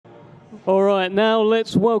All right, now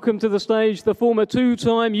let's welcome to the stage the former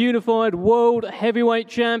two-time unified world heavyweight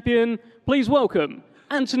champion. Please welcome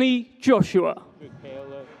Anthony Joshua.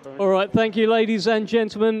 All right, thank you, ladies and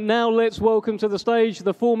gentlemen. Now let's welcome to the stage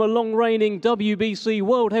the former long-reigning WBC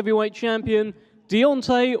world heavyweight champion,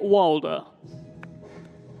 Deontay Wilder.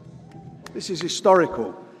 This is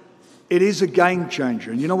historical. It is a game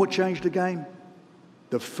changer. And you know what changed the game?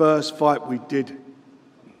 The first fight we did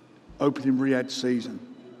opening Riyadh season.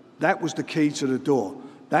 That was the key to the door.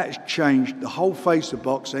 That has changed the whole face of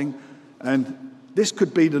boxing. And this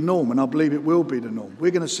could be the norm, and I believe it will be the norm.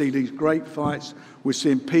 We're going to see these great fights. We're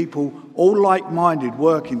seeing people, all like-minded,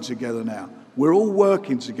 working together now. We're all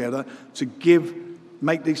working together to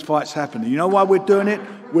make these fights happen. And you know why we're doing it?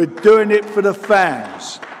 We're doing it for the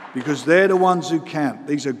fans, because they're the ones who count.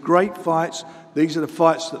 These are great fights. These are the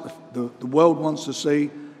fights that the world wants to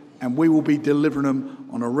see, and we will be delivering them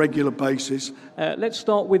on a regular basis. Let's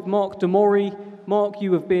start with Mark Demori. Mark,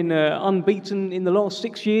 you have been unbeaten in the last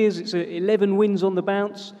 6 years. It's 11 wins on the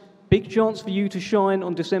bounce. Big chance for you to shine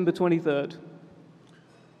on December 23rd.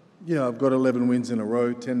 Yeah, I've got 11 wins in a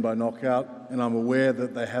row, 10 by knockout, and I'm aware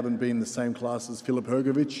that they haven't been the same class as Filip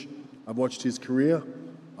Hrgović. I've watched his career.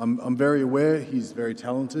 I'm very aware he's very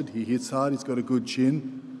talented. He hits hard. He's got a good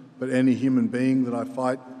chin. But any human being that I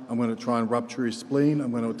fight, I'm going to try and rupture his spleen.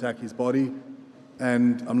 I'm going to attack his body.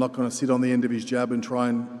 And I'm not going to sit on the end of his jab and try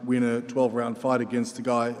and win a 12-round fight against a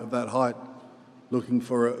guy of that height, looking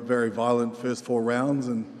for a very violent first 4 rounds.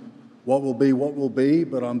 And what will be,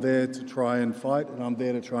 but I'm there to try and fight, and I'm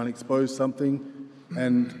there to try and expose something.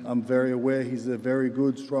 And I'm very aware he's a very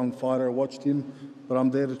good, strong fighter. I watched him, but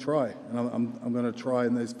I'm there to try. And I'm going to try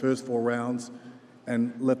in those first 4 rounds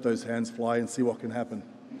and let those hands fly and see what can happen.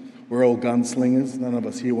 We're all gunslingers. None of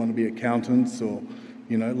us here want to be accountants or,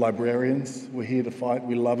 librarians. We're here to fight.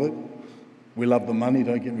 We love it. We love the money,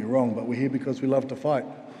 don't get me wrong, but we're here because we love to fight.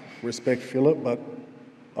 Respect Filip, but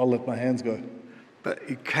I'll let my hands go. But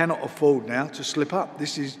he cannot afford now to slip up.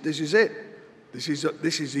 This is it. This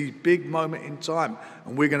is his big moment in time,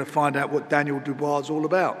 and we're going to find out what Daniel Dubois is all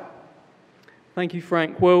about. Thank you,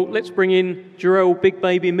 Frank. Well, let's bring in Jarrell Big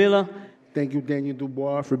Baby Miller. Thank you, Daniel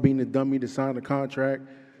Dubois, for being the dummy to sign the contract,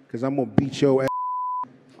 because I'm going to beat your ass.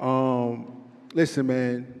 Listen,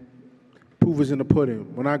 man, proof is in the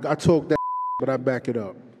pudding. When I talk that, but I back it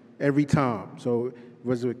up every time. So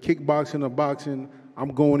whether it's kickboxing or boxing,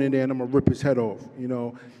 I'm going in there and I'm going to rip his head off.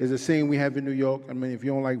 There's a saying we have in New York. I mean, if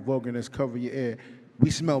you don't like vulgarness, cover your ear. We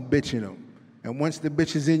smell bitch in him. And once the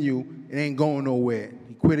bitch is in you, it ain't going nowhere.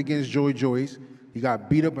 He quit against Joy Joyce. He got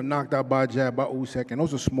beat up and knocked out by a jab by Usyk, and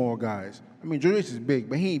those are small guys. I mean, Joy Joyce is big,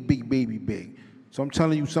 but he ain't big baby big. So I'm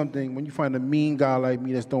telling you something, when you find a mean guy like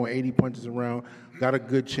me that's throwing 80 punches around, got a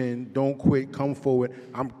good chin, don't quit, come forward,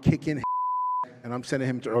 I'm kicking and I'm sending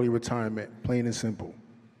him to early retirement, plain and simple.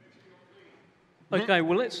 Okay,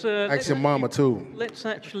 well, let's your mama, too. Let's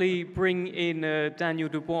actually bring in Daniel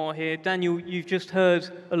Dubois here. Daniel, you've just heard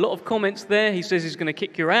a lot of comments there. He says he's going to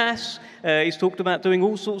kick your ass. He's talked about doing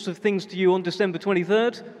all sorts of things to you on December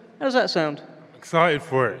 23rd. How does that sound? Excited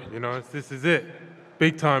for it, this is it.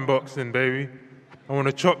 Big time boxing, baby. I want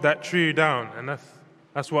to chop that tree down, and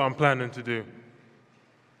that's what I'm planning to do.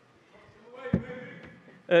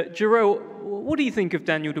 Jarrell, what do you think of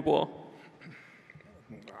Daniel Dubois?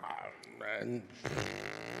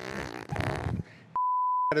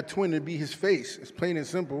 Had a twin to be his face. It's plain and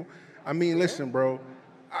simple. I mean, listen, bro.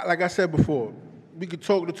 Like I said before, we could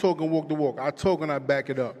talk the talk and walk the walk. I talk and I back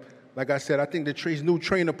it up. Like I said, I think his new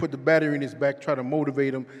trainer put the battery in his back, try to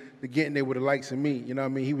motivate him to get in there with the likes of me. You know what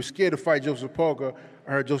I mean? He was scared to fight Joseph Parker.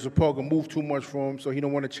 I heard Joseph Parker move too much for him, so he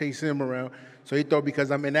don't want to chase him around. So he thought because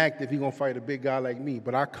I'm inactive, he going to fight a big guy like me.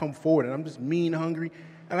 But I come forward, and I'm just mean, hungry.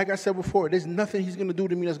 And like I said before, there's nothing he's going to do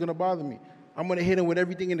to me that's going to bother me. I'm going to hit him with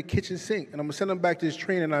everything in the kitchen sink, and I'm going to send him back to his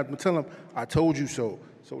trainer, and I'm going to tell him, I told you so.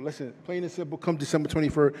 So listen, plain and simple, come December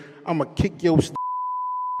 23rd, I'm going to kick your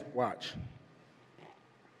watch.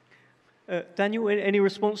 Daniel, any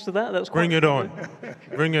response to that? Bring it on.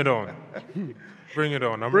 Bring it on. Bring it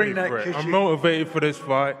on. I'm ready for it. I'm motivated for this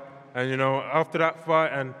fight. And, after that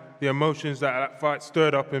fight and the emotions that fight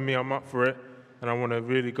stirred up in me, I'm up for it. And I want to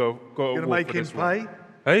really go to war for this one.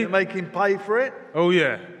 Hey? You make him pay for it? Oh,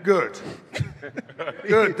 yeah. Good.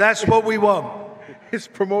 Good. That's what we want. His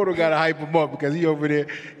promoter got to hype him up because he over there,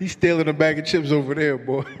 he's stealing a bag of chips over there,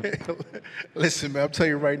 boy. Listen, man, I'm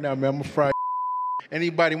telling you right now, man, I'm going to fry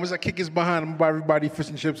anybody. Once I kick his behind, I'm going to buy everybody fish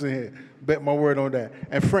and chips in here. Bet my word on that.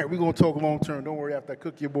 And Frank, we're going to talk long term. Don't worry after I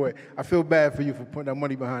cook your boy. I feel bad for you for putting that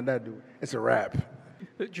money behind that dude. It's a wrap.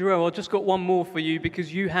 Jarrell, I've just got one more for you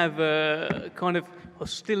because you have a kind of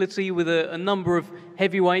hostility with a number of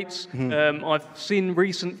heavyweights. I've seen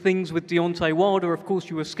recent things with Deontay Wilder. Of course,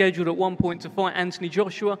 you were scheduled at one point to fight Anthony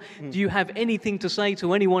Joshua. Do you have anything to say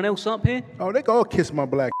to anyone else up here? Oh, they can all kiss my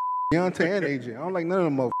black Deontay and AJ. I don't like none of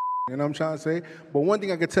them motherfuckers. You know what I'm trying to say? But one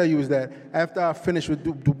thing I can tell you is that after I finish with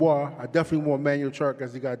Dubois, I definitely want Manuel Chark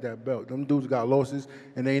because he got that belt. Them dudes got losses,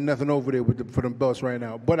 and there ain't nothing over there for them belts right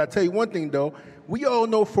now. But I tell you one thing, though. We all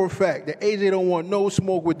know for a fact that AJ don't want no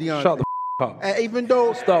smoke with Deontay. Shut the up. And even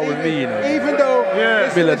though... Start with me, you know. Even though...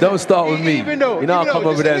 Yeah. Miller, don't start with me. You know I'll come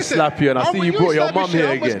over there and slap you, and I see you brought your mum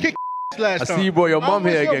here again. I see you brought your mum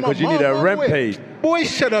here again because you need a rent paid. Boy,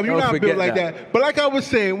 shut up. You're not built like that. But like I was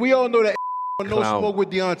saying, we all know that no smoke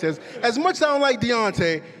with Deontay. As much as I don't like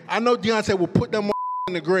Deontay, I know Deontay will put them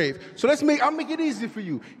in the grave. So I'll make it easy for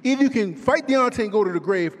you. Either you can fight Deontay and go to the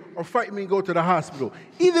grave, or fight me and go to the hospital.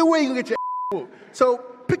 Either way, you can get your whooped. So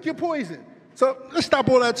pick your poison. So let's stop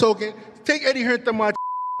all that talking. Take Eddie Hearn to my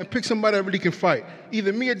and pick somebody that really can fight.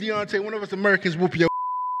 Either me or Deontay, one of us Americans whoop your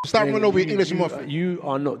Stop running over your English muffin. You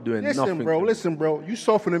are not doing nothing. Listen, bro. You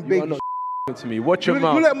softer than baby. You are not to me. Watch your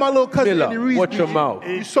mouth. You let my little cousin Miller, Eddie Reese watch your mouth.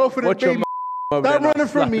 You softer than baby. Stop running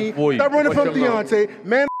from me. Stop running from Deontay.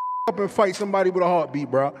 Man up and fight somebody with a heartbeat,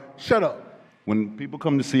 bro. Shut up. When people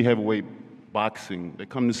come to see heavyweight boxing, they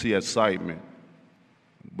come to see excitement.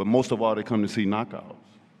 But most of all, they come to see knockouts.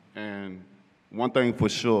 And one thing for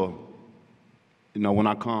sure, you know, when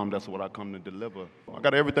I come, that's what I come to deliver. I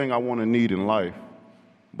got everything I want and need in life.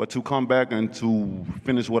 But to come back and to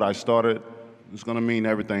finish what I started, it's going to mean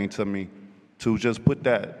everything to me. To just put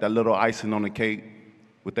that little icing on the cake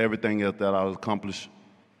with everything else that I've accomplished,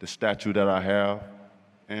 the statue that I have,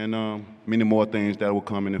 and many more things that will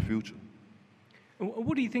come in the future.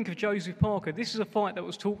 What do you think of Joseph Parker? This is a fight that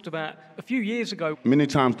was talked about a few years ago. Many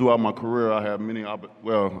times throughout my career,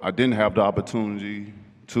 I didn't have the opportunity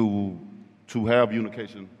to have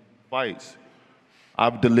unification fights.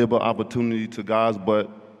 I've delivered opportunity to guys, but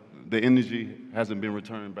the energy hasn't been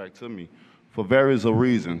returned back to me for various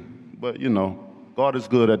reasons. But, you know, God is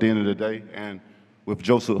good at the end of the day. And with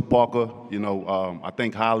Joseph Parker, you know, I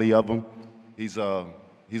think highly of him. He's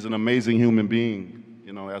an amazing human being,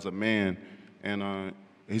 you know, as a man. And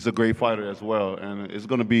he's a great fighter as well. And it's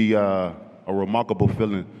going to be a remarkable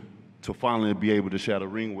feeling to finally be able to share the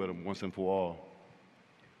ring with him once and for all.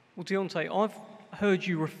 Well, Deontay, I've heard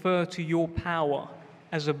you refer to your power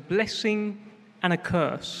as a blessing and a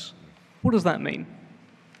curse. What does that mean?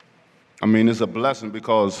 I mean, it's a blessing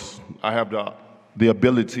because I have the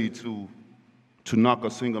ability to knock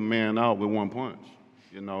a single man out with one punch.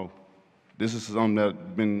 You know, this is something that's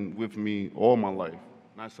been with me all my life,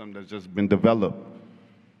 not something that's just been developed.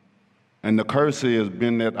 And the curse has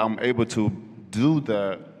been that I'm able to do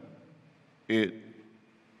that. It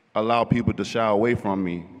allow people to shy away from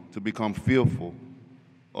me, to become fearful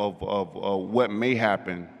of what may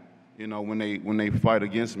happen, you know, when they fight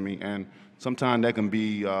against me. And sometimes that can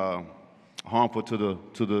be harmful to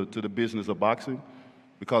the business of boxing,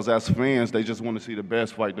 because as fans, they just want to see the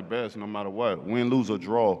best fight the best, no matter what, win, lose, or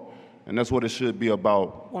draw. And that's what it should be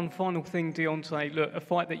about. One final thing, Deontay, look, a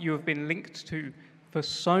fight that you have been linked to for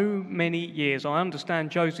so many years. I understand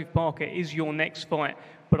Joseph Parker is your next fight,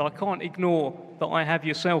 but I can't ignore that I have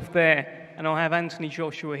yourself there and I have Anthony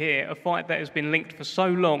Joshua here, a fight that has been linked for so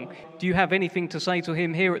long. Do you have anything to say to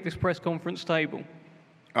him here at this press conference table?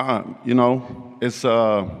 You know, it's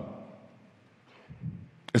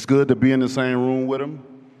good to be in the same room with him,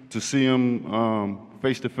 to see him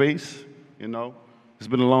face to face, you know. It's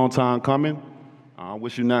been a long time coming. I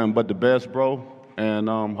wish you nothing but the best, bro. And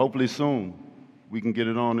hopefully soon we can get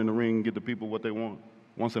it on in the ring and get the people what they want,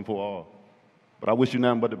 once and for all. But I wish you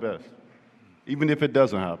nothing but the best, even if it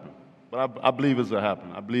doesn't happen. But I believe it's going to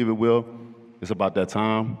happen. I believe it will. It's about that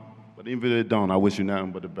time. But even if it don't, I wish you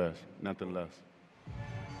nothing but the best, nothing less.